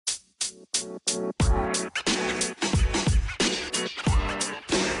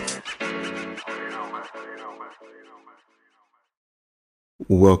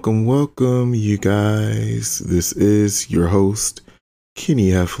Welcome, welcome, you guys. This is your host, Kenny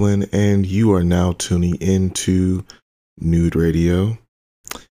Heflin, and you are now tuning into Nude Radio.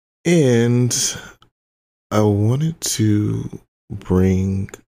 And I wanted to bring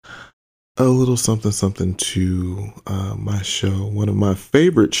a little something to my show. One of my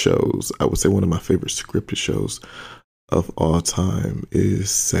favorite shows, I would say one of my favorite scripted shows of all time is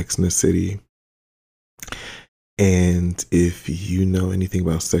Sex and the City. And if you know anything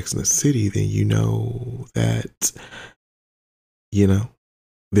about Sex and the City, then you know that,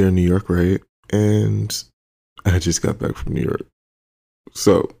 they're in New York, right? And I just got back from New York.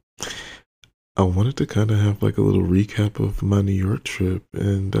 So I wanted to kind of have like a little recap of my New York trip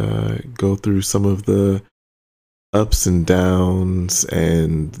and go through some of the ups and downs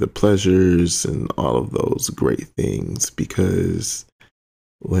and the pleasures and all of those great things, because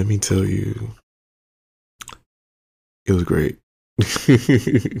let me tell you, it was great.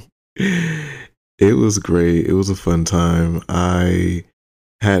 It was great. It was a fun time. I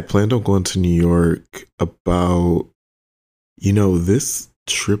had planned on going to New York about, this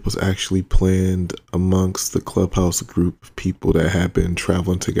trip was actually planned amongst the Clubhouse group of people that had been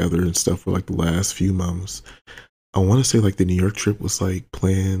traveling together and stuff for like the last few months. I want to say like the New York trip was like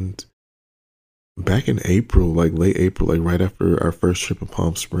planned back in April, like late April, like right after our first trip in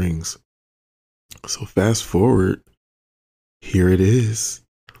Palm Springs. So fast forward, here it is.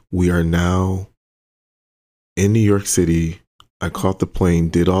 We are now in New York City. I caught the plane,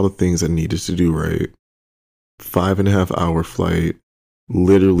 did all the things I needed to do, right? 5.5 hour flight,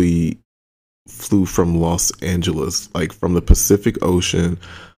 literally flew from Los Angeles, like from the Pacific Ocean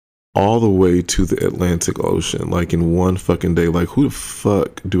all the way to the Atlantic Ocean, like in one fucking day. Like, who the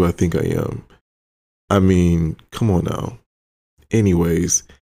fuck do I think I am? I mean, come on now. Anyways,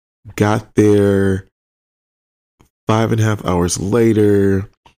 got there 5.5 hours later,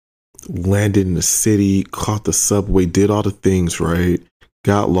 landed in the city, caught the subway, did all the things, right?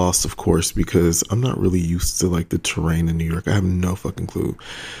 Got lost, of course, because I'm not really used to like the terrain in New York. I have no fucking clue.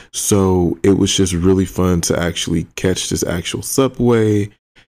 So it was just really fun to actually catch this actual subway.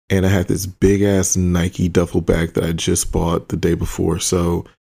 And I had this big ass Nike duffel bag that I just bought the day before. So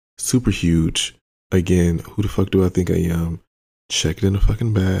super huge. Again, who the fuck do I think I am? Check it in the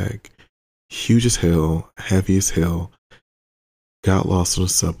fucking bag. Huge as hell, heavy as hell. Got lost on the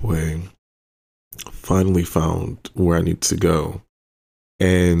subway. Finally found where I need to go.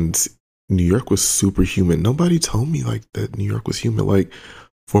 And New York was super humid. Nobody told me like that New York was humid. Like,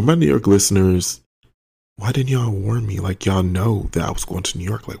 for my New York listeners, why didn't y'all warn me? Like, y'all know that I was going to New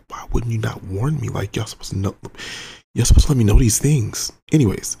York. Like, why wouldn't you not warn me? Like, y'all supposed to know. You're supposed to let me know these things.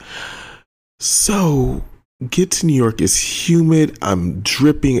 Anyways, so get to New York. It's humid. I'm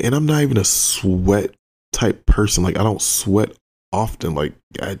dripping, and I'm not even a sweat type person. Like, I don't sweat often. Like,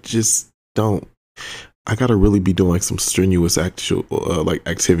 I just don't. I gotta really be doing like some strenuous actual like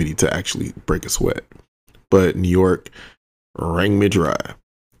activity to actually break a sweat. But New York rang me dry.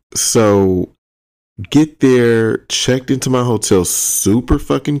 So get there, checked into my hotel, super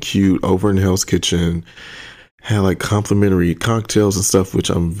fucking cute, over in Hell's Kitchen. Had like complimentary cocktails and stuff,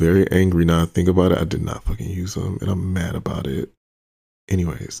 which I'm very angry now I think about it. I did not fucking use them, and I'm mad about it.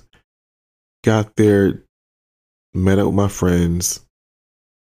 Anyways, got there, met up with my friends.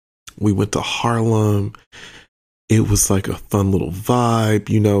 We went to Harlem. It was like a fun little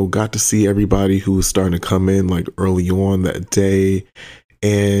vibe, got to see everybody who was starting to come in like early on that day.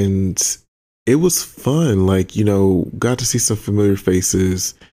 And it was fun. Like, got to see some familiar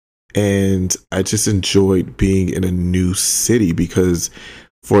faces. And I just enjoyed being in a new city, because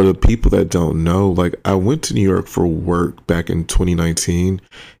for the people that don't know, like, I went to New York for work back in 2019.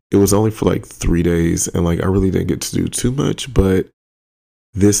 It was only for like 3 days, and like I really didn't get to do too much, but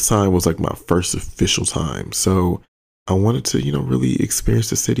this time was like my first official time. So I wanted to, really experience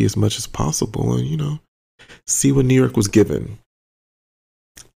the city as much as possible and, see what New York was given.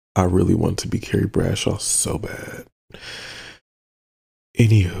 I really wanted to be Carrie Bradshaw so bad.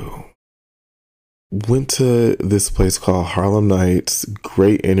 Anywho, went to this place called Harlem Nights.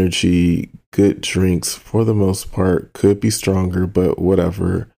 Great energy, good drinks for the most part. Could be stronger, but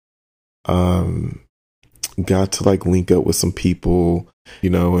whatever. Got to like link up with some people,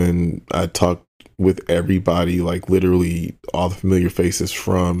 and I talked with everybody, like literally all the familiar faces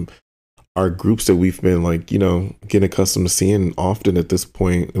from our groups that we've been like, getting accustomed to seeing often at this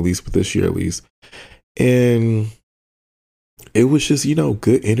point, at least with this year at least. And it was just,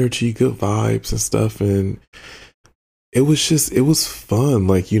 good energy, good vibes and stuff. And it was fun.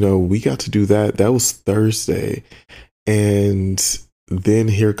 Like, we got to do that. That was Thursday. And then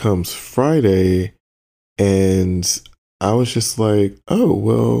here comes Friday. And I was just like, oh,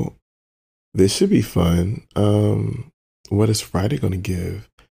 well, this should be fun. What is Friday going to give?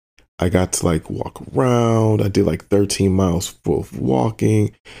 I got to like walk around. I did like 13 miles full of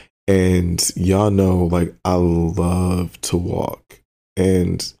walking. And y'all know, like, I love to walk.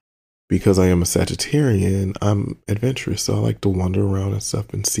 And because I am a Sagittarian, I'm adventurous. So I like to wander around and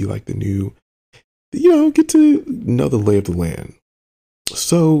stuff and see like the new, get to know the lay of the land.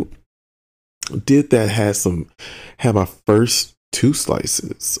 So did that, had my first two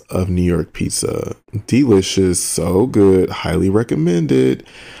slices of New York pizza. Delicious, so good, highly recommended.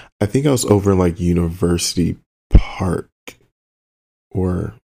 I think I was over in like University Park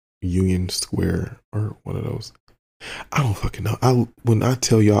or Union Square or one of those. I don't fucking know. When I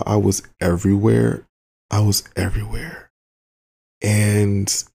tell y'all I was everywhere, I was everywhere.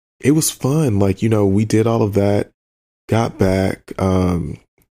 And it was fun. Like, we did all of that, got back,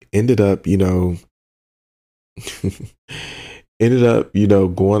 ended up,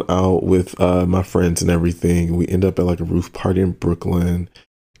 going out with my friends and everything. We ended up at like a roof party in Brooklyn.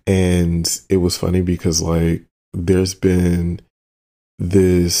 And it was funny because like there's been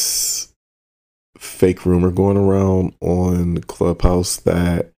this fake rumor going around on Clubhouse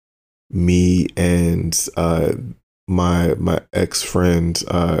that me and my ex friend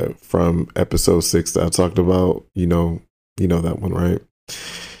from episode 6 that I talked about, that one, right?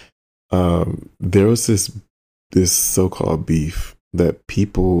 There was this so-called beef that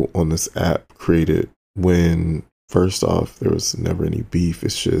people on this app created when, first off, there was never any beef.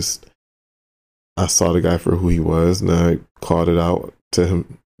 It's just I saw the guy for who he was and I called it out to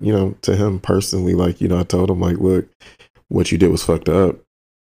him, to him personally. Like, I told him like, look, what you did was fucked up.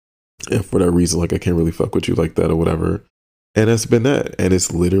 And for that reason, like, I can't really fuck with you like that or whatever. And it's been that. And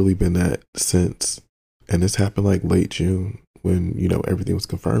it's literally been that since. And this happened like late June when, everything was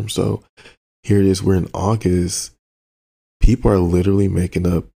confirmed. So here it is. We're in August. People are literally making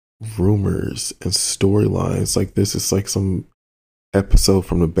up rumors and storylines. Like this is like some episode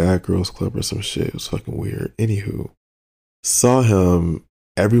from the Bad Girls Club or some shit. It was fucking weird. Anywho, saw him.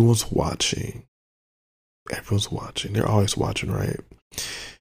 Everyone's watching. Everyone's watching. They're always watching, right?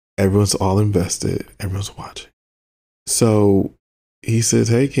 Everyone's all invested. Everyone's watching. So he says,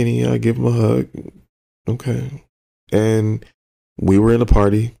 hey, Kenny, I give him a hug. Okay. And we were in a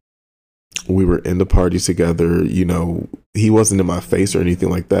party. We were in the party together. He wasn't in my face or anything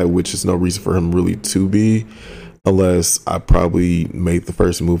like that, which is no reason for him really to be, unless I probably made the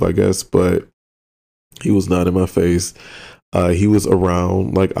first move, I guess. But he was not in my face. He was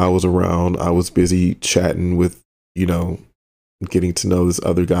around, like I was around. I was busy chatting with, getting to know this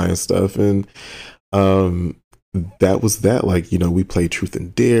other guy and stuff. And that was that. Like, we played Truth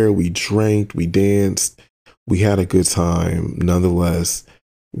and Dare. We drank. We danced. We had a good time. Nonetheless,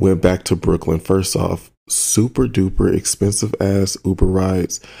 went back to Brooklyn. First off, super duper expensive ass Uber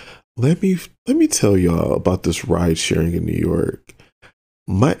rides. Let me tell y'all about this ride sharing in New York.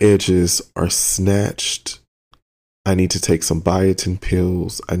 My edges are snatched. I need to take some biotin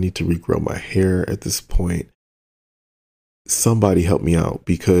pills. I need to regrow my hair at this point. Somebody help me out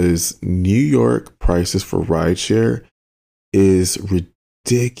because New York prices for rideshare is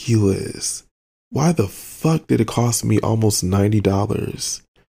ridiculous. Why the fuck did it cost me almost $90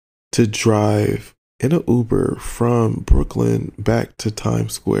 to drive in an Uber from Brooklyn back to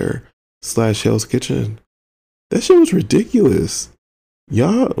Times Square / Hell's Kitchen? That shit was ridiculous.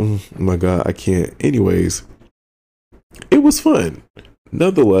 Y'all, oh my God, I can't. Anyways, it was fun.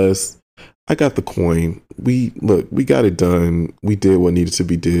 Nonetheless, I got the coin. We got it done. We did what needed to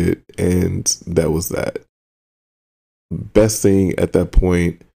be did. And that was that. Best thing at that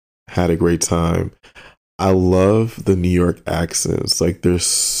point, had a great time. I love the New York accents. Like they're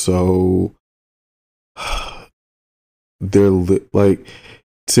so, like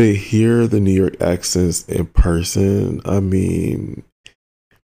to hear the New York accents in person. I mean,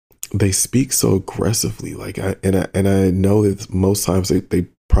 they speak so aggressively. Like I know that most times they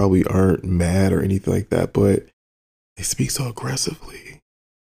probably aren't mad or anything like that, but they speak so aggressively.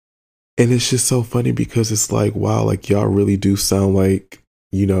 And it's just so funny because it's like, wow, like y'all really do sound like,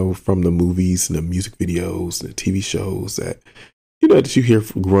 from the movies and the music videos and the TV shows that, that you hear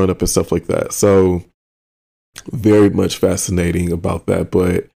growing up and stuff like that. So very much fascinating about that.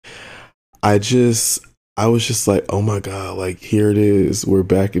 But I was just like, oh my God, like here it is. We're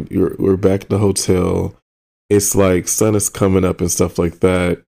back in the hotel. It's like sun is coming up and stuff like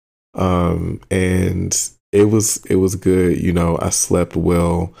that. And it was good. I slept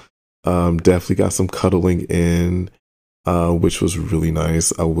well. Definitely got some cuddling in. which was really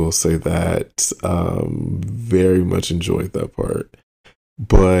nice. I will say that. Very much enjoyed that part.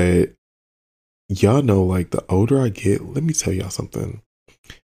 But y'all know, like, the older I get, let me tell y'all something.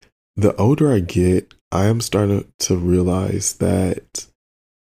 The older I get, I am starting to realize that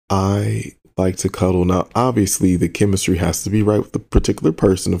I like to cuddle. Now, obviously, the chemistry has to be right with the particular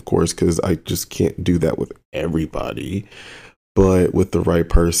person, of course, because I just can't do that with everybody. But with the right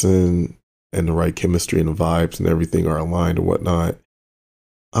person and the right chemistry and the vibes and everything are aligned and whatnot,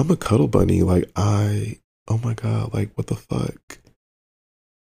 I'm a cuddle bunny. Oh my God, like, what the fuck?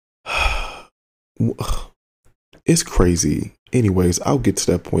 It's crazy. Anyways, I'll get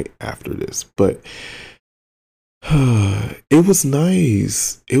to that point after this. But it was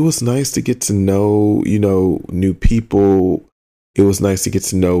nice. It was nice to get to know, new people. It was nice to get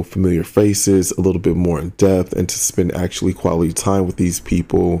to know familiar faces a little bit more in depth and to spend actually quality time with these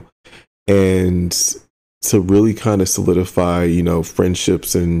people and to really kind of solidify,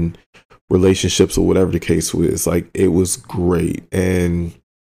 friendships and relationships or whatever the case was. Like, it was great. And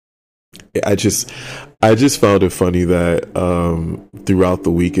I just I just found it funny that throughout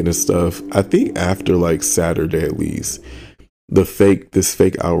the weekend and stuff, I think after like Saturday at least, this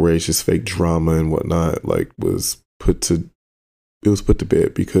fake outrage, this fake drama and whatnot, like was put to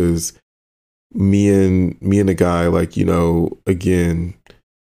bed because me and the guy, like, again,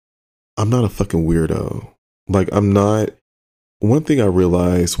 I'm not a fucking weirdo. Like, I'm not. One thing I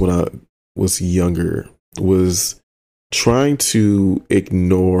realized when I was younger was trying to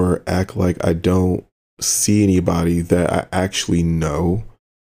ignore, act like I don't see anybody that I actually know.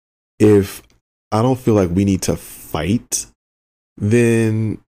 If I don't feel like we need to fight,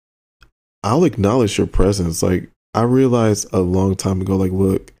 then I'll acknowledge your presence. Like, I realized a long time ago, like,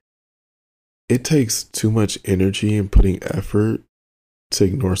 look, it takes too much energy and putting effort to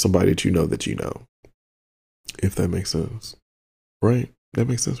ignore somebody that you know, if that makes sense. Right? That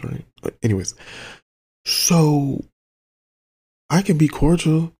makes sense, right? Anyways, so I can be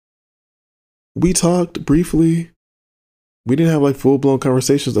cordial. We talked briefly. We didn't have like full blown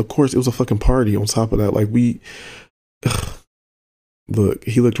conversations. Of course, it was a fucking party on top of that. Like, look,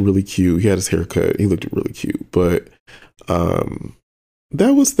 he looked really cute. He had his hair cut. He looked really cute. But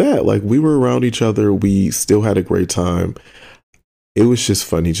that was that. Like, we were around each other. We still had a great time. It was just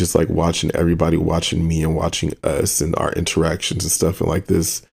funny, just like watching everybody watching me and watching us and our interactions and stuff, and like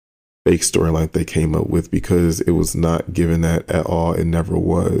this fake storyline they came up with, because it was not given that at all. It never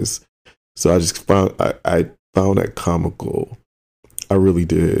was. So I found that comical. I really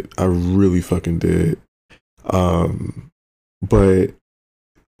did. I really fucking did. But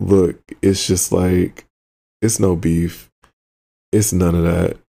look, it's just like, it's no beef. It's none of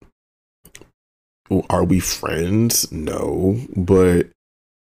that. Are we friends? No, but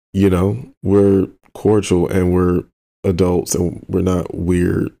we're cordial and we're adults and we're not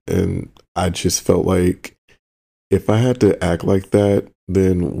weird. And I just felt like if I had to act like that,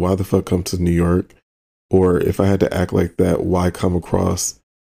 then why the fuck come to New York? Or if I had to act like that, why come across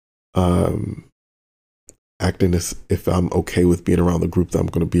acting as if I'm okay with being around the group that I'm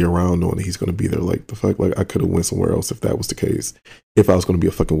going to be around, knowing that he's going to be there? Like, the fuck, like, I could have went somewhere else if that was the case. If I was going to be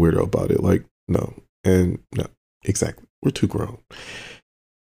a fucking weirdo about it, like, no. And no, exactly. We're too grown.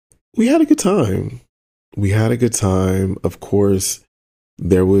 We had a good time. We had a good time. Of course,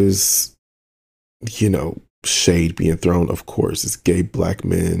 there was, shade being thrown. Of course, it's gay black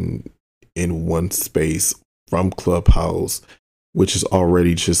men in one space from Clubhouse, which is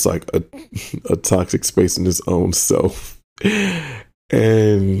already just like a toxic space in its own self.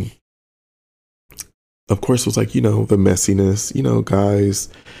 And of course, it was like, the messiness, guys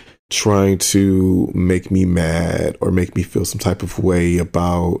trying to make me mad or make me feel some type of way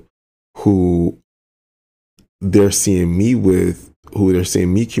about who they're seeing me with, who they're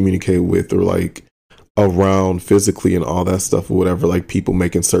seeing me communicate with, or like around physically and all that stuff or whatever, like people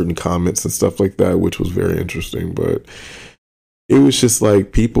making certain comments and stuff like that, which was very interesting. But it was just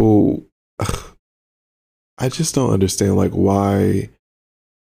like people, I just don't understand, like, why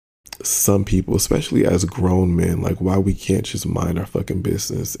some people, especially as grown men, like, why we can't just mind our fucking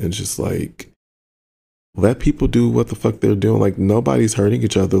business and just like let people do what the fuck they're doing. Like, nobody's hurting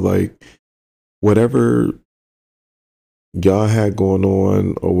each other. Like, whatever y'all had going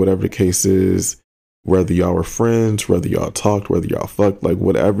on or whatever the case is, whether y'all were friends, whether y'all talked, whether y'all fucked, like,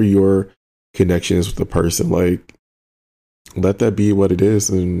 whatever your connection is with the person, like, let that be what it is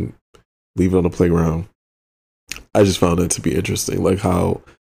and leave it on the playground. I just found that to be interesting, like how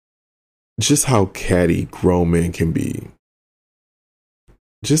catty grown men can be.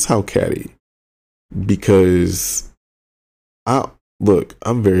 Just how catty. Because I'm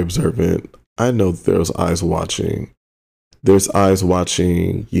very observant. I know that there's eyes watching. there's eyes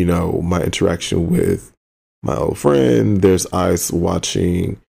watching, you know, my interaction with my old friend. There's eyes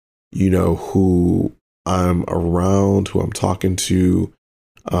watching, you know, who I'm around, who I'm talking to,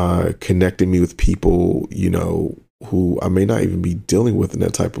 connecting me with people, you know, who I may not even be dealing with in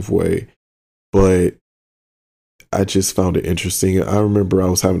that type of way. But I just found it interesting. I remember I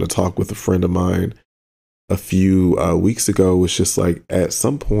was having a talk with a friend of mine a few weeks ago. It's just like at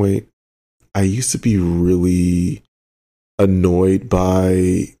some point, I used to be really annoyed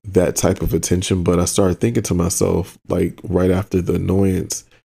by that type of attention, but I started thinking to myself, like right after the annoyance,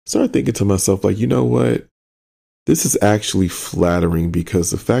 started thinking to myself, like, you know what? This is actually flattering because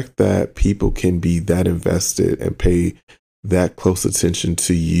the fact that people can be that invested and pay that close attention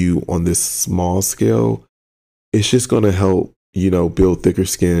to you on this small scale, it's just going to help, you know, build thicker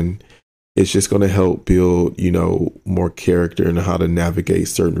skin. It's just going to help build, you know, more character and how to navigate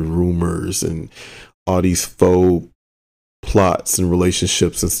certain rumors and all these faux plots and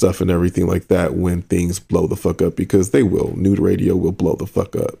relationships and stuff and everything like that when things blow the fuck up, because they will. Nude radio will blow the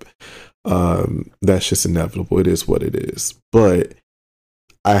fuck up. That's just inevitable. It is what it is. But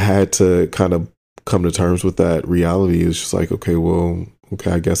I had to kind of come to terms with that reality. It's just like, okay, well,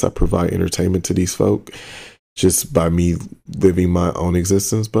 okay, I guess I provide entertainment to these folk just by me living my own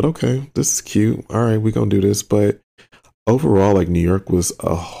existence. But okay, this is cute. All right, we're gonna do this. But overall, like, New York was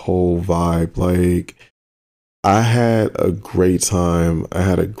a whole vibe. Like, I had a great time. I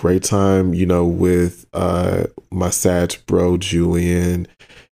had a great time, you know, with my Sag bro, Julian.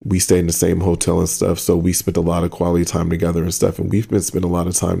 We stayed in the same hotel and stuff. So we spent a lot of quality time together and stuff. And we've been spending a lot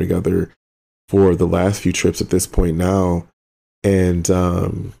of time together for the last few trips at this point now. And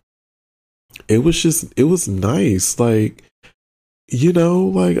it was nice. Like, you know,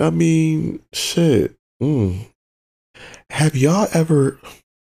 like, I mean, shit. Have y'all ever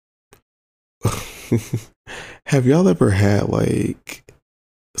have y'all ever had like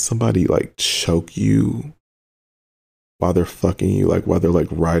somebody like choke you while they're fucking you, like while they're like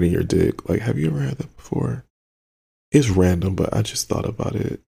riding your dick? Like, have you ever had that before? It's random, but I just thought about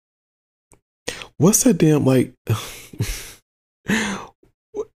it. What's that damn like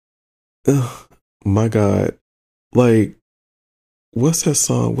my God. Like, what's that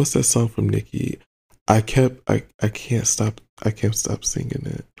song? What's that song from Nicki? I can't stop singing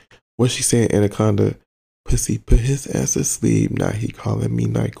it. What's she saying? Anaconda, pussy put his ass to sleep. Now he calling me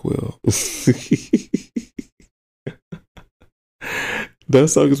NyQuil. That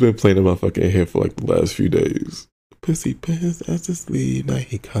song has been playing in my fucking head for like the last few days. Pussy put his ass to sleep. Now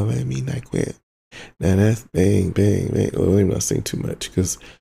he calling me NyQuil. Now that's bang, bang, bang. Let me not sing too much because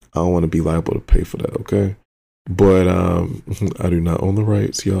I don't want to be liable to pay for that, okay? But I do not own the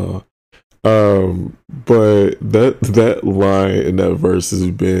rights, y'all. But that line in that verse has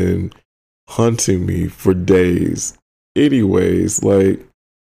been haunting me for days. Anyways, like,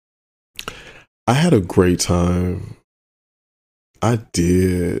 I had a great time. I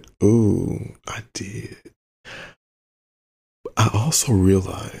did. Ooh, I did. I also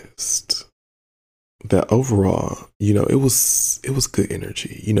realized that overall, you know, it was good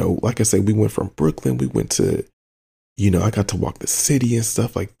energy. You know, like I said, we went from Brooklyn, we went to, you know, I got to walk the city and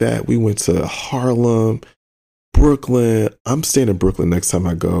stuff like that. We went to Harlem, Brooklyn. I'm staying in Brooklyn next time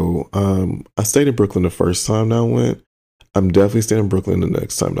I go. I stayed in Brooklyn the first time I went. I'm definitely staying in Brooklyn the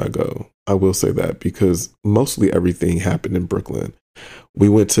next time I go. I will say that because mostly everything happened in Brooklyn. We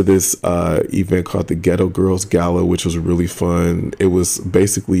went to this event called the Ghetto Girls Gala, which was really fun. It was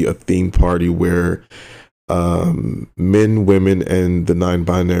basically a theme party where men, women, and the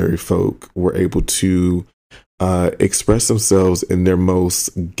non-binary folk were able to express themselves in their most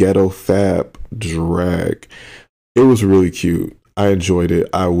ghetto fab drag. It was really cute. I enjoyed it.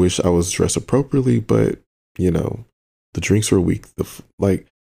 I wish I was dressed appropriately, but you know, the drinks were weak. Like,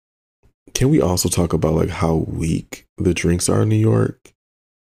 can we also talk about like how weak the drinks are in New York?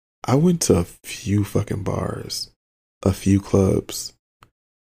 I went to a few fucking bars, a few clubs,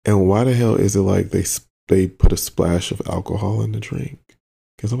 and why the hell is it like they put a splash of alcohol in the drink?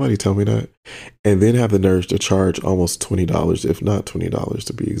 Can somebody tell me that? And then have the nerve to charge almost $20, if not $20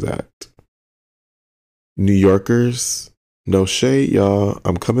 to be exact. New Yorkers, no shade, y'all.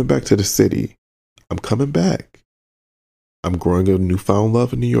 I'm coming back to the city. I'm coming back. I'm growing a newfound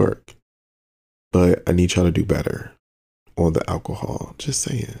love in New York. But I need y'all to do better on the alcohol. Just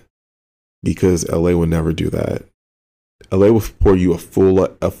saying. Because LA will never do that. LA will pour you a full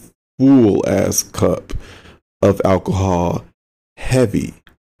ass cup of alcohol, heavy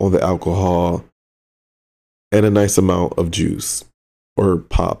on the alcohol, and a nice amount of juice or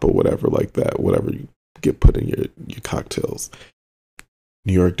pop or whatever like that, whatever you get put in your cocktails.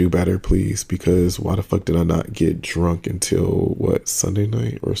 New York, do better, please, because why the fuck did I not get drunk until what, Sunday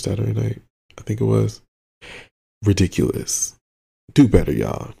night or Saturday night? I think it was. Ridiculous. Do better,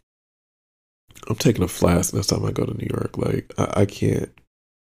 y'all. I'm taking a flask next time I go to New York. Like, I can't.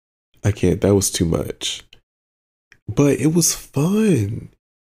 I can't. That was too much. But it was fun.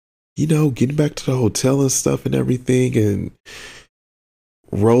 You know, getting back to the hotel and stuff and everything and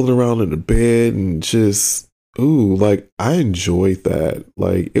rolling around in the bed and just, ooh, like I enjoyed that.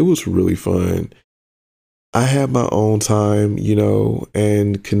 Like it was really fun. I had my own time, you know,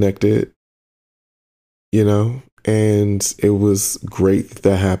 and connected, you know, and it was great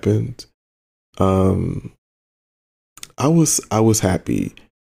that happened. Um, I was happy.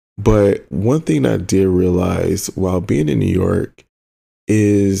 But one thing I did realize while being in New York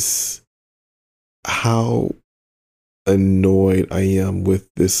is how annoyed I am with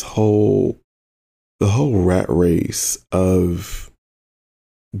the whole rat race of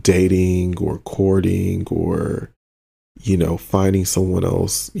dating or courting or, you know, finding someone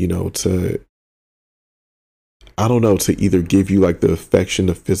else, you know, to, I don't know, to either give you like the affection,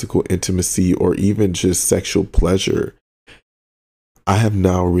 the physical intimacy, or even just sexual pleasure. I have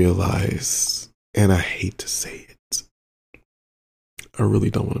now realized, and I hate to say it, I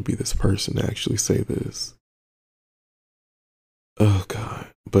really don't want to be this person to actually say this. Oh God.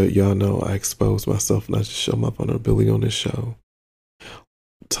 But y'all know I expose myself and I just show my vulnerability on this show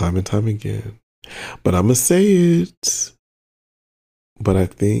time and time again. But I'm going to say it. But I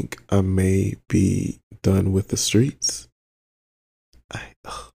think I may be done with the streets.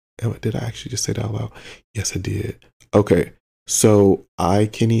 Did I actually just say that out loud? Yes, I did. Okay. So I,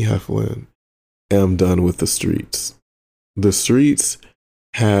 Kenny Heflin, am done with the streets. The streets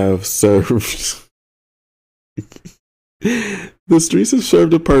have served. The streets have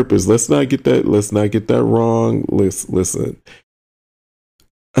served a purpose. Let's not get that wrong. Listen.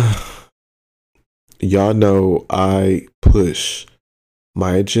 Y'all know I push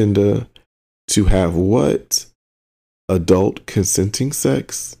my agenda to have what? Adult consenting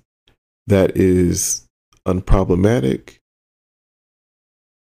sex that is unproblematic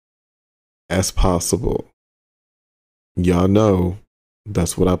as possible. Y'all know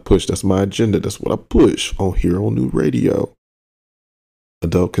that's what I push. That's my agenda. That's what I push on here on New Radio.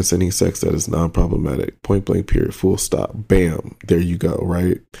 Adult consenting sex that is non-problematic. Point blank, period, full stop. Bam. There you go,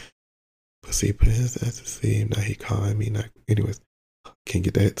 right? But see, that's the same. Now he calling me. Not, anyways, can't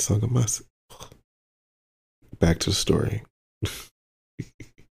get that song of my. Back to the story.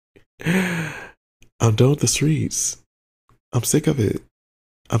 I'm done with the streets. I'm sick of it.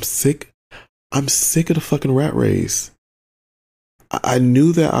 I'm sick. I'm sick of the fucking rat race. I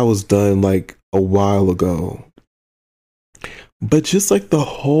knew that I was done like a while ago. But just like the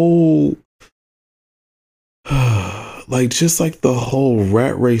whole just like the whole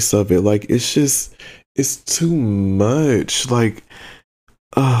rat race of it, like it's too much. Like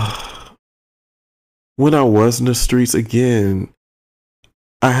when I was in the streets again,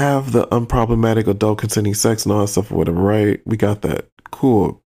 I have the unproblematic adult consenting sex and all that stuff or whatever, right? We got that.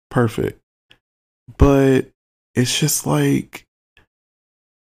 Cool. Perfect. But it's just like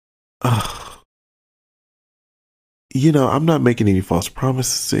you know, I'm not making any false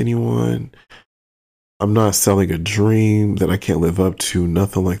promises to anyone. I'm not selling a dream that I can't live up to,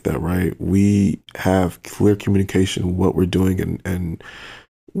 nothing like that, right? We have clear communication, what we're doing and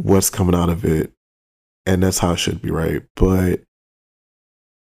what's coming out of it. And that's how it should be, right? But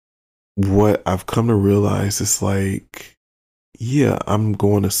what I've come to realize is like, yeah, I'm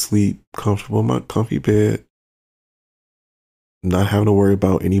going to sleep comfortable in my comfy bed, not having to worry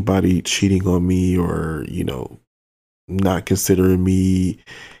about anybody cheating on me or, you know, not considering me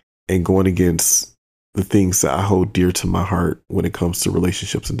and going against the things that I hold dear to my heart when it comes to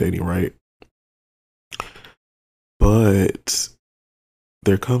relationships and dating, right? But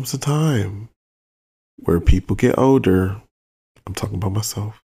there comes a time where people get older. I'm talking about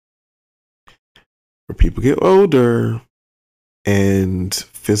myself. Where people get older and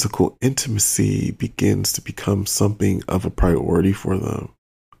physical intimacy begins to become something of a priority for them.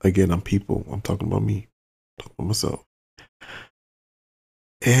 Again, I'm people. I'm talking about me. I'm talking about myself.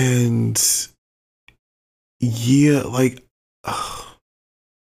 And yeah, like,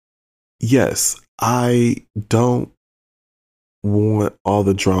 yes, I don't want all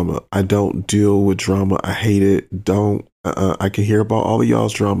the drama. I don't deal with drama. I hate it. Don't, I can hear about all of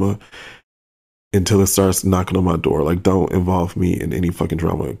y'all's drama until it starts knocking on my door. Like, don't involve me in any fucking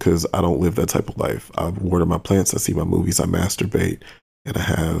drama because I don't live that type of life. I water my plants. I see my movies. I masturbate and I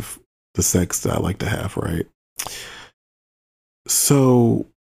have the sex that I like to have, right? So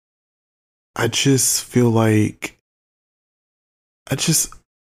I just feel like I just,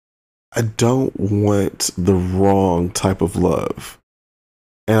 I don't want the wrong type of love.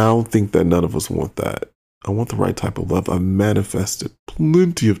 And I don't think that none of us want that. I want the right type of love. I've manifested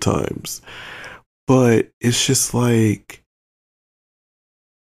plenty of times. But it's just like,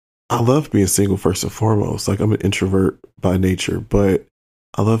 I love being single first and foremost. Like, I'm an introvert by nature, but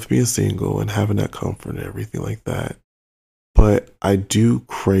I love being single and having that comfort and everything like that. But I do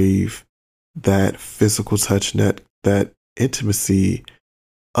crave that physical touch, that intimacy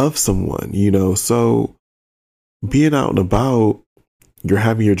of someone, you know? So being out and about, you're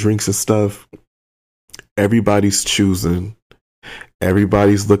having your drinks and stuff, everybody's choosing.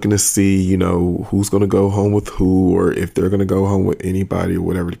 Everybody's looking to see, you know, who's going to go home with who, or if they're going to go home with anybody, or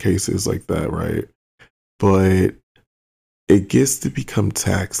whatever the case is, like that, right? But it gets to become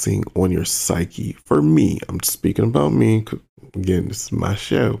taxing on your psyche. For me, I'm speaking about me. 'Cause again, this is my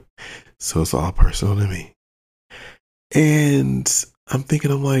show, so it's all personal to me. And I'm thinking,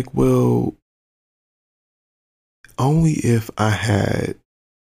 I'm like, well, only if I had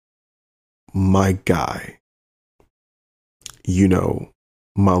my guy, you know,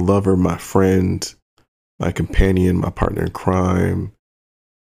 my lover, my friend, my companion, my partner in crime,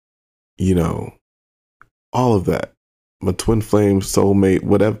 you know, all of that. My twin flame, soulmate,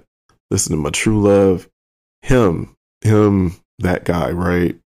 whatever. Listen to my true love. Him, that guy,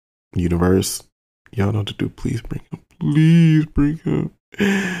 right? Universe, y'all know what to do. Please bring him. Please bring him.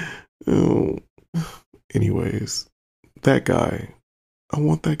 Oh. Anyways, that guy. I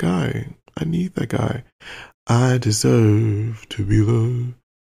want that guy. I need that guy. I deserve to be loved.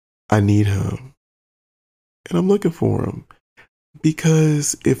 I need him. And I'm looking for him.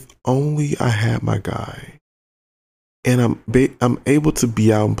 Because if only I had my guy, and I'm able to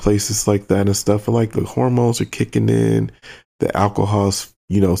be out in places like that and stuff, and like the hormones are kicking in, the alcohol's,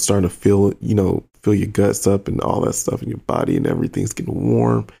 you know, starting to feel, you know, fill your guts up and all that stuff in your body, and everything's getting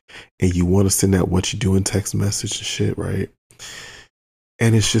warm, and you want to send that what you doing text message and shit, right?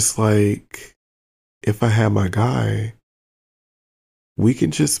 And it's just like, if I had my guy, we can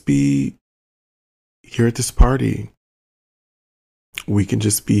just be here at this party. We can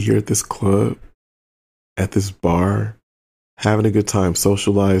just be here at this club, at this bar, having a good time,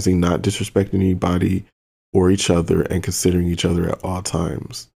 socializing, not disrespecting anybody or each other, and considering each other at all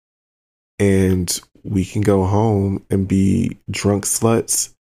times. And we can go home and be drunk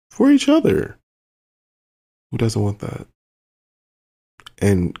sluts for each other. Who doesn't want that?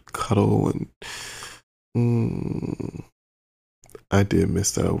 And cuddle and I did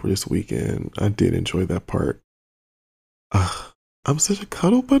miss that over this weekend. I did enjoy that part. I'm such a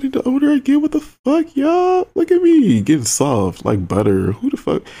cuddle buddy. The older I get, what the fuck, y'all? Look at me getting soft like butter. Who the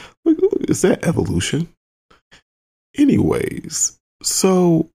fuck? Look, is that evolution? Anyways,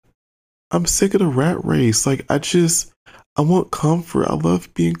 so I'm sick of the rat race. Like, I want comfort. I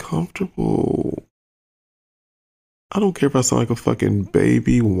love being comfortable. I don't care if I sound like a fucking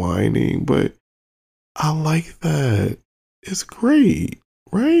baby whining, but I like that. It's great,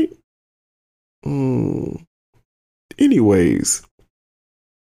 right? Anyways,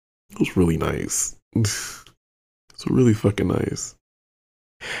 it was really nice. It's really fucking nice.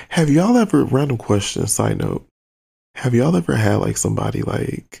 Have y'all ever, random question, side note, have y'all ever had like somebody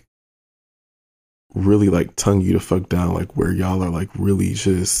like really like tongue you to fuck down, like where y'all are like really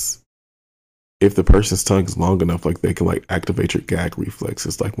just, if the person's tongue is long enough, like they can like activate your gag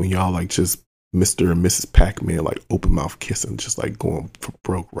reflexes, like when y'all like just Mr. and Mrs. Pac-Man, like open mouth kissing, just like going for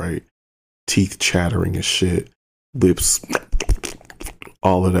broke, right? Teeth chattering and shit, lips,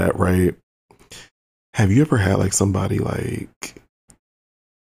 all of that, right? Have you ever had like somebody like,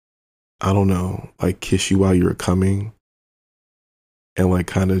 I don't know, like kiss you while you were coming and like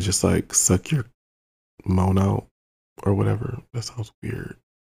kind of just like suck your moan out or whatever? That sounds weird,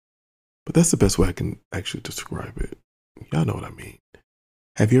 but that's the best way I can actually describe it. Y'all know what I mean.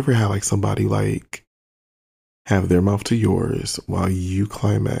 Have you ever had like somebody like have their mouth to yours while you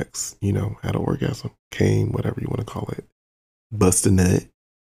climax, you know, had an orgasm, came, whatever you want to call it, bust a nut,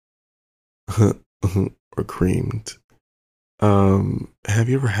 or creamed? Have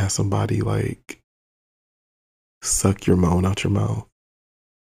you ever had somebody like suck your moan out your mouth?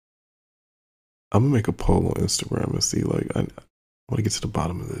 I'm gonna make a poll on Instagram and see, like, I want to get to the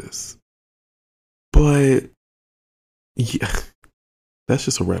bottom of this. But yeah, that's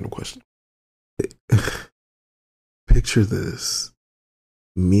just a random question. Picture this: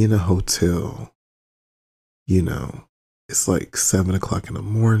 me in a hotel, you know, it's like 7 o'clock in the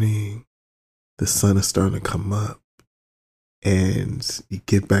morning, the sun is starting to come up, and you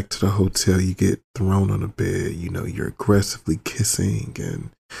get back to the hotel, you get thrown on the bed, you know, you're aggressively kissing and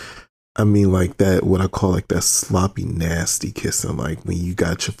I mean, like that, what I call like that sloppy, nasty kissing, like when you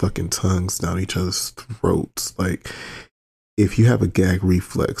got your fucking tongues down each other's throats. Like, if you have a gag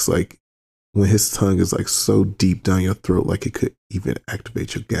reflex, like when his tongue is like so deep down your throat, like it could even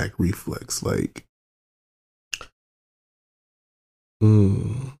activate your gag reflex. Like,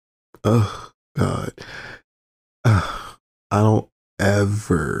 mm, oh, God. I don't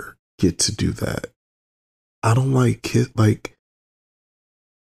ever get to do that. I don't like kiss, like,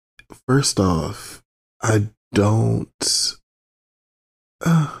 first off, I don't.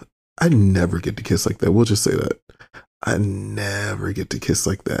 Uh, I never get to kiss like that. We'll just say that. I never get to kiss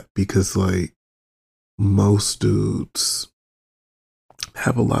like that because, like, most dudes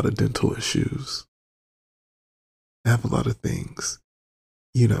have a lot of dental issues, have a lot of things,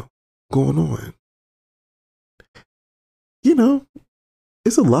 you know, going on. You know,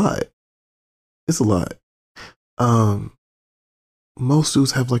 it's a lot. It's a lot. Um, Most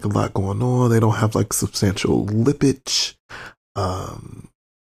dudes have like a lot going on. They don't have like substantial lippage. Um,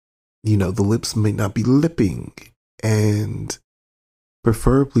 the lips may not be lipping. And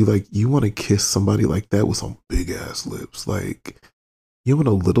preferably, like, you want to kiss somebody like that with some big ass lips. Like, you want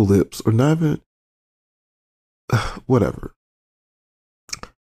no little lips or not even, whatever.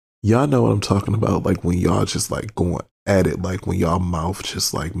 Y'all know what I'm talking about. Like, when y'all just like going at it, like when y'all mouth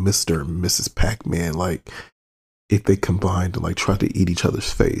just like Mr. and Mrs. Pac Man, like if they combined and like tried to eat each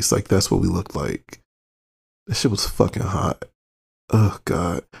other's face. Like, that's what we looked like. That shit was fucking hot. Oh,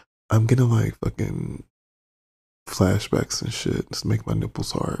 God. I'm getting like fucking flashbacks and shit. Just make my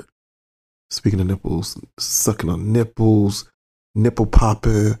nipples hard. Speaking of nipples, sucking on nipples, nipple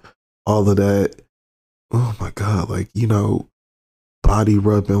popping, all of that. Oh my God. Like, body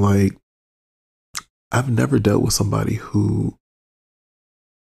rubbing. Like, I've never dealt with somebody who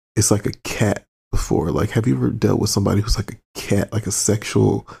is like a cat before. Like, have you ever dealt with somebody who's like a cat, like a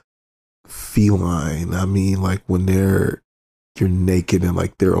sexual feline? I mean, like when you're naked and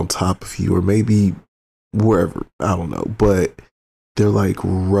like they're on top of you, or maybe wherever, I don't know, but they're like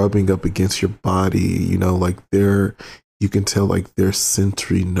rubbing up against your body, like you can tell like their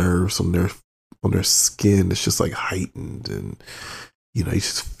sensory nerves on their skin, it's just like heightened, and you're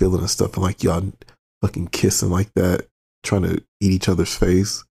just feeling and stuff, and like y'all fucking kissing like that, trying to eat each other's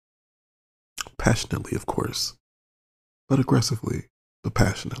face. Passionately, of course, but aggressively, but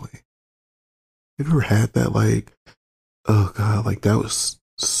passionately. Have you ever had that? Like, oh God, like that was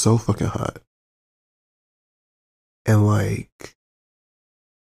so fucking hot. And like,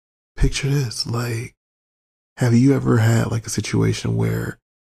 picture this, like, have you ever had like a situation where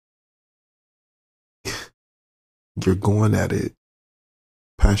you're going at it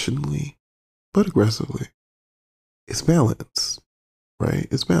passionately, but aggressively? It's balance, right?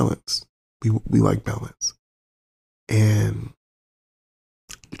 It's balance. We like balance. And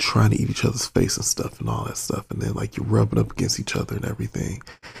you're trying to eat each other's face and stuff and all that stuff. And then like you're rubbing up against each other and everything.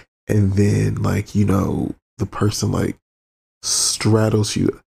 And then like, the person like straddles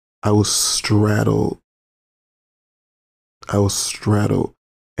you. I was straddled. I was straddled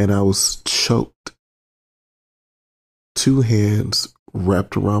and I was choked. Two hands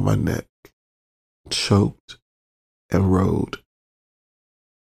wrapped around my neck, choked and rode.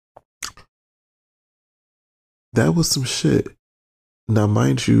 That was some shit. Now,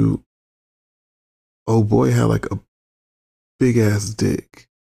 mind you, oh boy had like a big ass dick.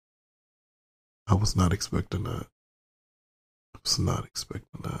 I was not expecting that. I was not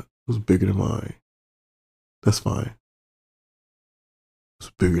expecting that. It was bigger than mine. That's fine. It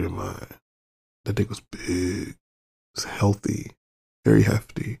was bigger than mine. That dick was big. It was healthy. Very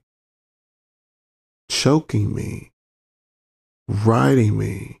hefty. Choking me. Riding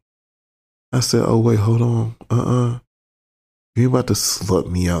me. I said, oh wait, hold on. You ain't about to slut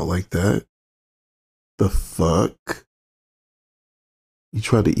me out like that. The fuck? You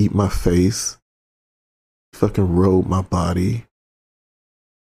tried to eat my face. You fucking rode my body.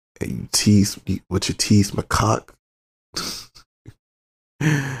 And you teased me. What, you teased my cock?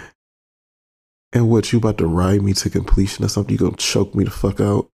 And what, you about to ride me to completion or something? You gonna choke me the fuck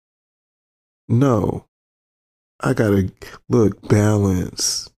out? No. I gotta, look,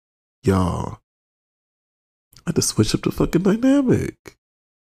 balance. Y'all. I had to switch up the fucking dynamic. I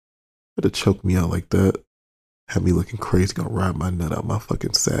had to choke me out like that. Have me looking crazy, gonna ride my nut out my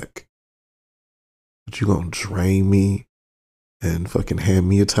fucking sack. But you gonna drain me and fucking hand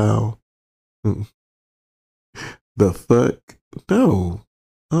me a towel? The fuck? No.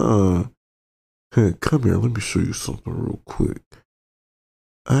 Hey, come here, let me show you something real quick.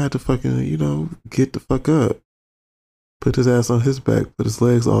 I had to fucking, get the fuck up. Put his ass on his back, put his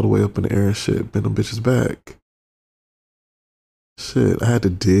legs all the way up in the air and shit, bend them bitches back. Shit, I had to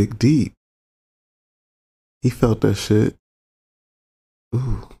dig deep. He felt that shit.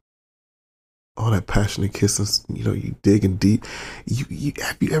 Ooh, all that passionate kissing. You know, you digging deep. You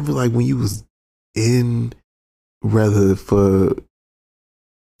have you ever like when you was in rather for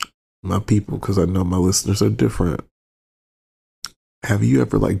my people because I know my listeners are different. Have you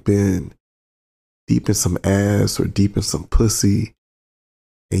ever like been deep in some ass or deep in some pussy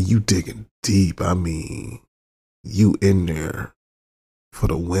and you digging deep? I mean, you in there for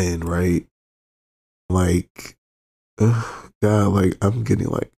the win, right? Like, God, like I'm getting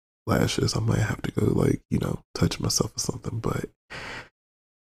like lashes. I might have to go like, you know, touch myself or something, but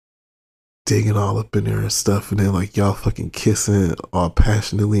digging all up in there and stuff and then like y'all fucking kissing all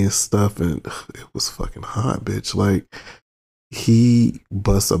passionately and stuff and it was fucking hot, bitch. Like he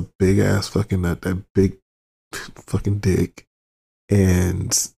busts a big ass fucking that big fucking dick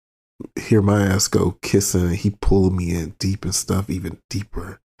and hear my ass go kissing and he pulled me in deep and stuff, even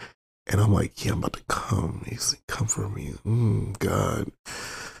deeper. And I'm like, yeah, I'm about to come. He's like, come for me. God.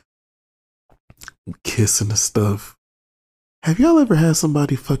 Kissing and stuff. Have y'all ever had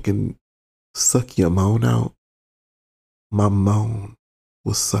somebody fucking suck your moan out? My moan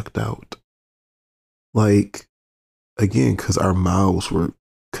was sucked out. Like, again, because our mouths were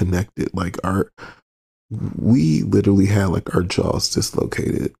connected. Like, we literally had like our jaws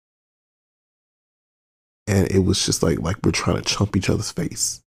dislocated. And it was just like we're trying to chump each other's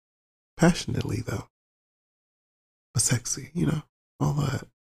face. Passionately, though. But sexy, you know, all that.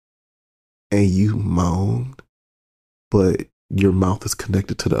 And you moan, but your mouth is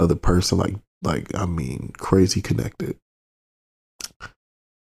connected to the other person, like I mean, crazy connected.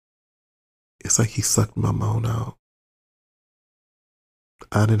 It's like he sucked my moan out.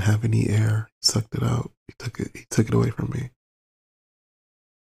 I didn't have any air. He sucked it out. He took it away from me.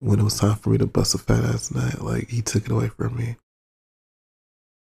 When it was time for me to bust a fat ass nut, like he took it away from me.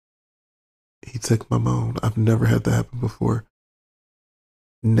 He took my moan. I've never had that happen before.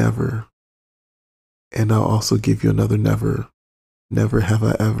 Never. And I'll also give you another never. Never have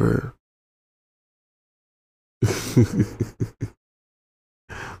I ever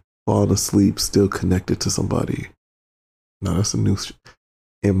fallen asleep still connected to somebody. No, that's a new.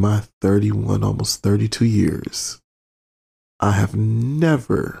 In my 31, almost 32 years, I have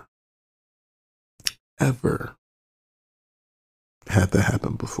never, ever had that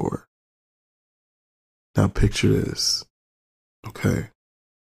happen before. Now picture this. Okay.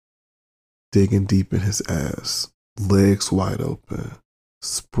 Digging deep in his ass, legs wide open,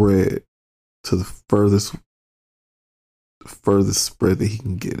 spread to the furthest spread that he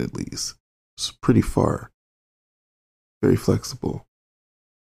can get at least. It's pretty far. Very flexible.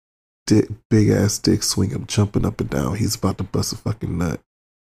 Big ass dick swinging, jumping up and down. He's about to bust a fucking nut.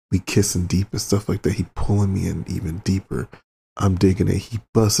 We kissing deep and stuff like that. He pulling me in even deeper. I'm digging it. He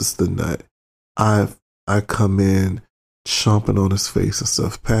busts the nut. I come in chomping on his face and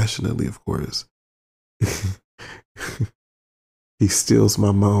stuff passionately, of course. He steals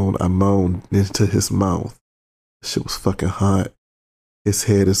my moan. I moan into his mouth. Shit was fucking hot. His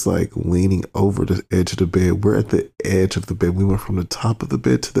head is like leaning over the edge of the bed. We're at the edge of the bed. We went from the top of the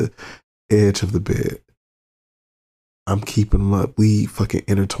bed to the edge of the bed. I'm keeping him up. We fucking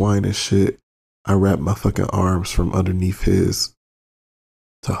intertwine and shit. I wrap my fucking arms from underneath his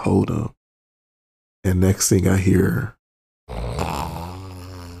to hold him. And next thing I hear, and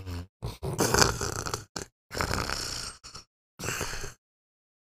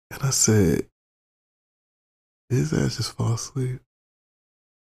I said, his ass just fall asleep.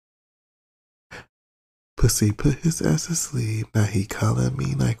 Pussy put his ass to sleep. Now he calling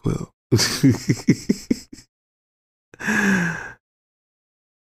me NyQuil.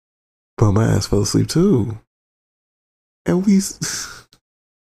 But my ass fell asleep too. And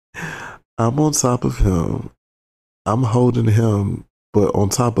I'm on top of him. I'm holding him, but on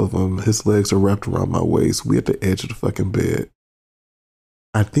top of him, his legs are wrapped around my waist. We at the edge of the fucking bed.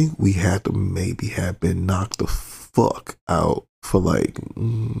 I think we had to maybe have been knocked the fuck out for like,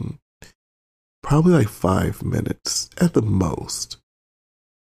 probably like 5 minutes at the most.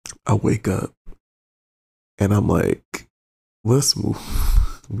 I wake up and I'm like, let's move.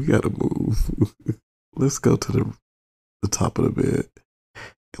 We gotta move. Let's go to the top of the bed.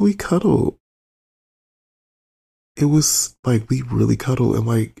 And we cuddled. It was like we really cuddled and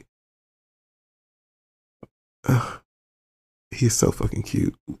like, he's so fucking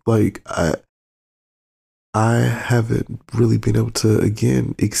cute. Like I haven't really been able to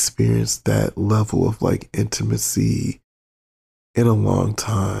again experience that level of like intimacy in a long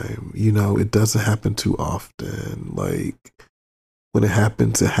time. You know, it doesn't happen too often. Like when it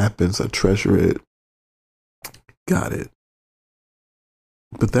happens, it happens. I treasure it. Got it.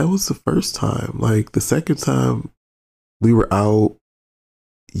 But that was the first time. Like the second time we were out,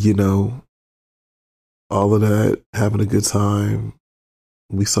 you know, all of that, having a good time.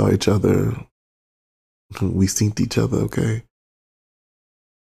 We saw each other. We synced each other, okay?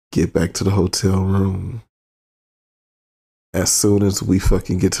 Get back to the hotel room. As soon as we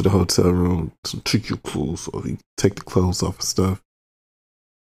fucking get to the hotel room, take your clothes off. You take the clothes off and stuff.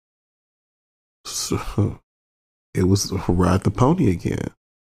 So it was ride the pony again.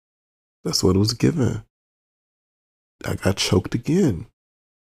 That's what it was given. I got choked again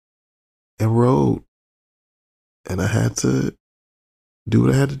and rode. And I had to do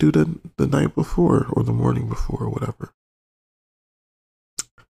what I had to do the night before or the morning before or whatever.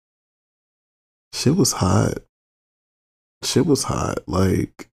 Shit was hot. Shit was hot.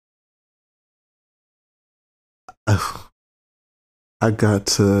 Like, I got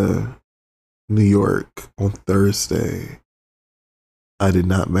to New York on Thursday. I did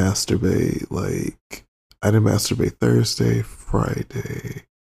not masturbate. Like, I didn't masturbate Thursday, Friday.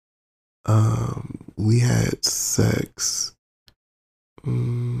 We had sex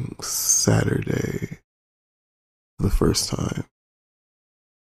Saturday for the first time.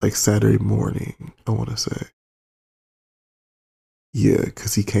 Like Saturday morning, I want to say. Yeah,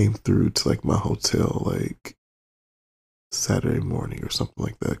 because he came through to like my hotel like Saturday morning or something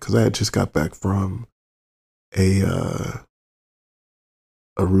like that. Because I had just got back from a uh,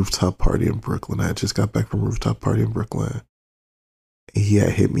 a rooftop party in Brooklyn. I had just got back from a rooftop party in Brooklyn. And he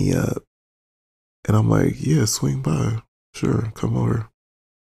had hit me up. And I'm like, yeah, swing by. Sure, come over.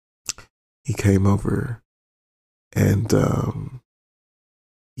 He came over and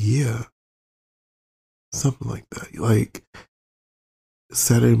yeah, something like that. Like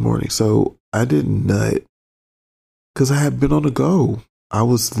Saturday morning. So I didn't nut because I had been on the go. I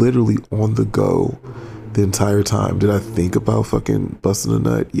was literally on the go the entire time. Did I think about fucking busting a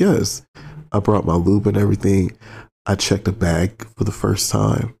nut? Yes. I brought my lube and everything. I checked a bag for the first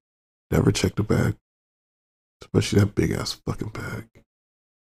time. Never checked a bag, especially that big ass fucking bag.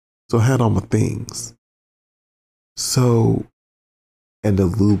 So I had all my things. So, and the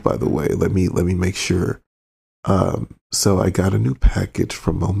lube, by the way, let me make sure. So I got a new package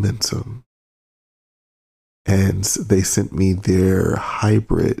from Momentum, and they sent me their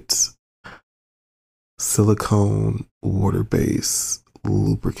hybrid silicone water base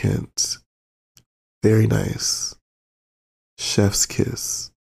lubricant. Very nice. Chef's kiss.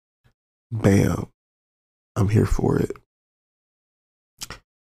 Bam. I'm here for it.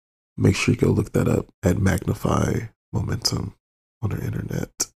 Make sure you go look that up at Magnify Momentum on the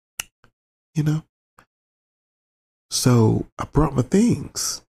internet. You know? So I brought my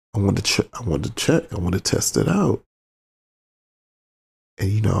things. I wanted to check. I wanted to test it out.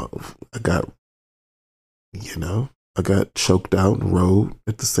 And I got choked out and rode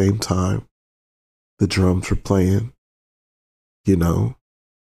at the same time. The drums were playing.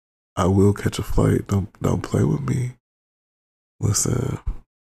 I will catch a flight. Don't play with me. Listen,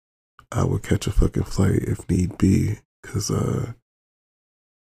 I would catch a fucking flight if need be, cause I'm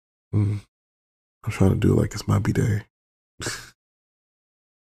trying to do it like it's my b-day.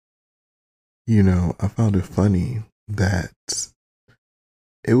 I found it funny that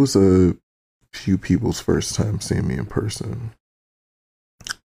it was a few people's first time seeing me in person,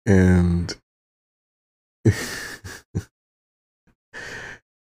 and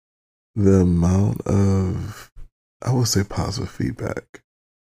the amount of, I would say, positive feedback,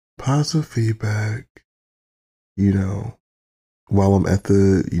 while I'm at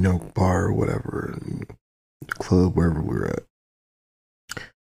the, bar or whatever, club, wherever we're at.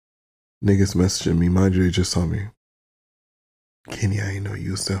 Niggas messaging me, mind you, they just saw me. Kenny, I didn't know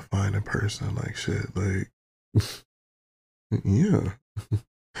you was that fine in person, like shit, like, yeah.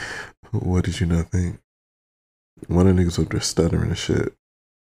 What did you not think? One of the niggas up there stuttering and shit.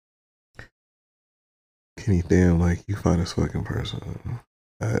 Kenny, damn, like, you fine as fucking person.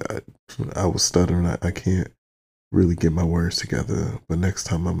 I was stuttering. I can't really get my words together, but next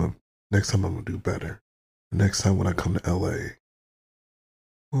time I'm gonna do better. Next time when I come to LA.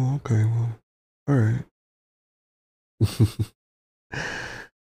 Oh, okay, well, all right.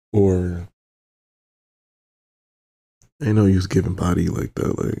 Or ain't no use giving body like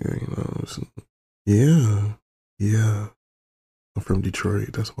that, like yeah, yeah. I'm from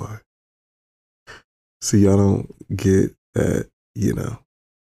Detroit, that's why. See, y'all don't get that, you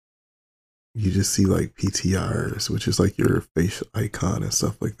just see like PTRs, which is like your face icon and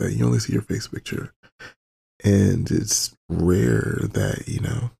stuff like that. You only see your face picture. And it's rare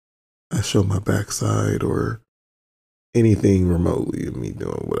that, I show my backside or anything remotely of me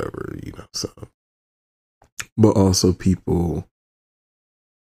doing whatever, so. But also people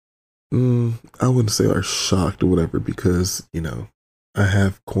I wouldn't say like shocked or whatever because, I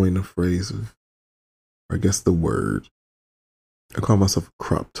have coined a phrase of, or I guess the word. I call myself a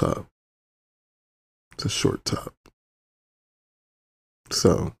crop top. It's a short top.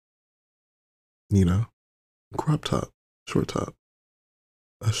 So, you know, crop top, short top,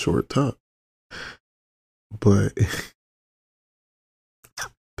 a short top. But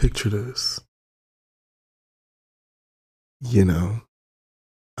picture this, you know,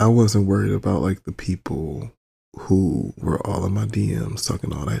 I wasn't worried about like the people who were all in my DMs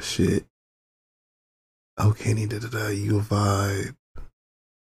talking all that shit. Oh, Kenny, you a vibe.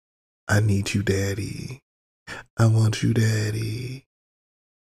 I need you, daddy. I want you, daddy.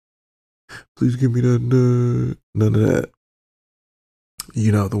 Please give me that nut. None of that.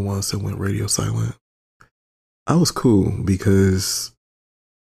 The ones that went radio silent. I was cool because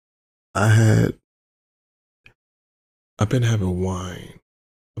I've been having wine.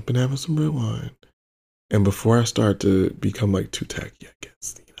 I've been having some red wine. And before I start to become like too tacky, I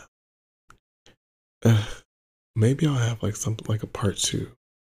guess, maybe I'll have like something like a part two.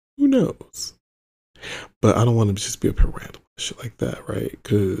 Who knows? But I don't want to just be up here random shit like that, right?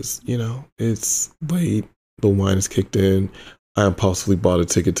 Because, it's late. The wine is kicked in. I impulsively bought a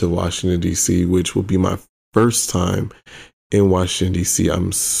ticket to Washington, D.C., which will be my first time in Washington, D.C.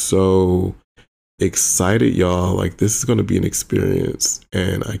 I'm so excited, y'all. Like, this is going to be an experience,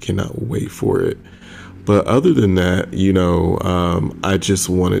 and I cannot wait for it. But other than that, I just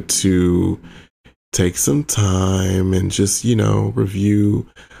wanted to take some time and just, review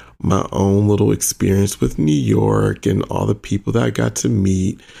my own little experience with New York and all the people that I got to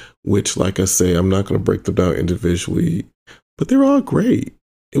meet, which, like I say, I'm not going to break them down individually, but they're all great.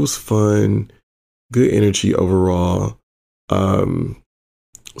 It was fun, good energy overall.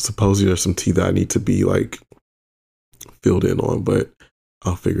 Supposedly there's some tea that I need to be like filled in on, but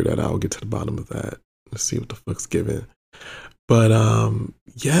I'll figure that out. I'll get to the bottom of that. Let's see what the fuck's given. But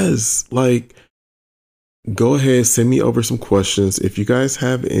yes, like, go ahead, send me over some questions. If you guys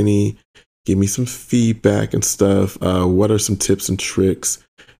have any, give me some feedback and stuff. What are some tips and tricks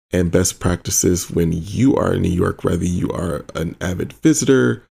and best practices when you are in New York, whether you are an avid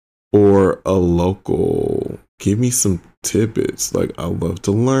visitor or a local? Give me some tidbits. Like, I love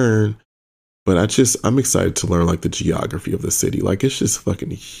to learn, but I'm excited to learn like the geography of the city. Like, it's just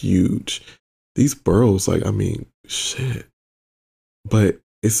fucking huge. These boroughs, like, I mean, shit. But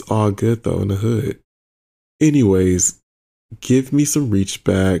it's all good though in the hood. Anyways, give me some reach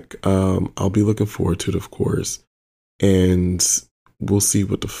back. I'll be looking forward to it, of course. And we'll see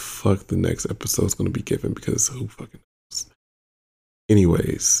what the fuck the next episode is going to be given, because who fucking knows?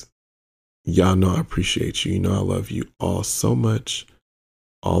 Anyways, y'all know I appreciate you. You know I love you all so much,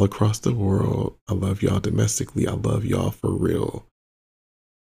 all across the world. I love y'all domestically. I love y'all for real.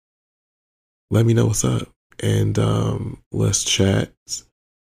 Let me know what's up. And let's chat.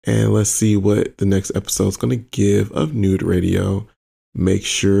 And let's see what the next episode is going to give of Nude Radio. Make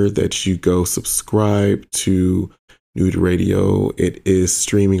sure that you go subscribe to Nude Radio. It is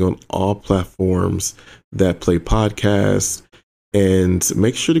streaming on all platforms that play podcasts. And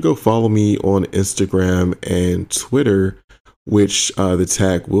make sure to go follow me on Instagram and Twitter, which the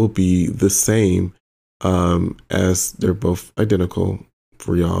tag will be the same, as they're both identical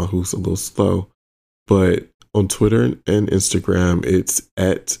for y'all who's a little slow. But on Twitter and Instagram, it's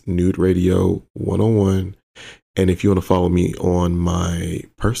at Nude Radio 101. And if you want to follow me on my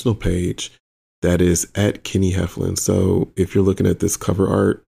personal page, that is at Kenny Heflin. So if you're looking at this cover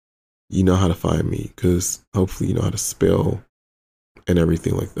art, you know how to find me, because hopefully you know how to spell and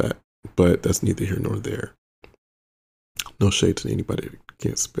everything like that. But that's neither here nor there. No shade to anybody that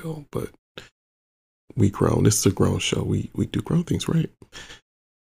can't spell, but we grown. This is a grown show. We do grown things, right?